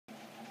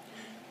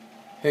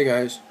Hey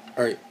guys,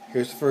 alright,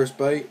 here's the first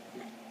bite,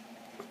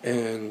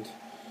 and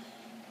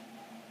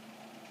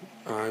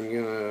I'm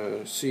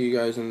gonna see you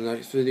guys in the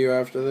next video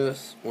after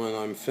this when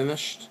I'm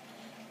finished.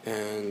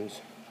 And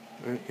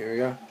alright, here we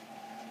go.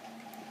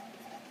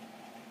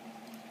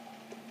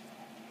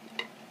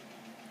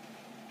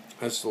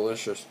 That's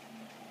delicious.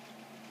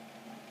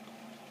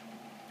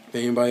 If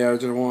anybody out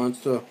there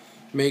wants to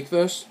make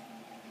this,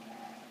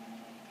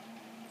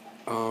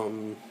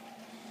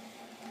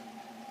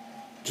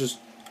 just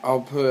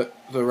I'll put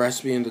the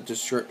recipe in the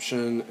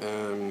description,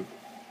 and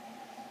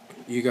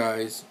you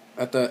guys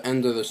at the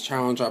end of this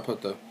challenge I'll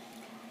put the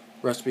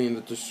recipe in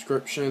the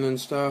description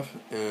and stuff,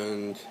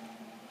 and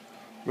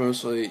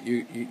mostly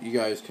you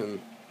guys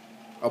can,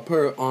 I'll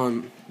put it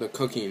on the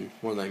cooking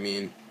one.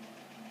 When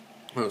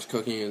I was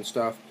cooking and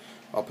stuff,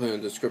 I'll put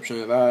in the description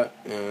of that.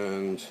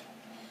 And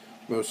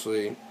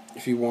mostly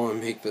if you want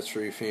to make this for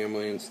your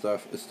family and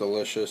stuff, it's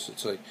delicious.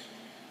 It's like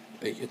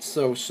it's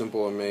so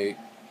simple to make.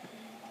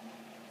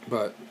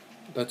 But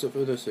that's it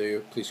for this video.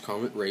 Please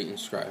comment, rate, and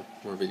subscribe.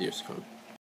 More videos to come.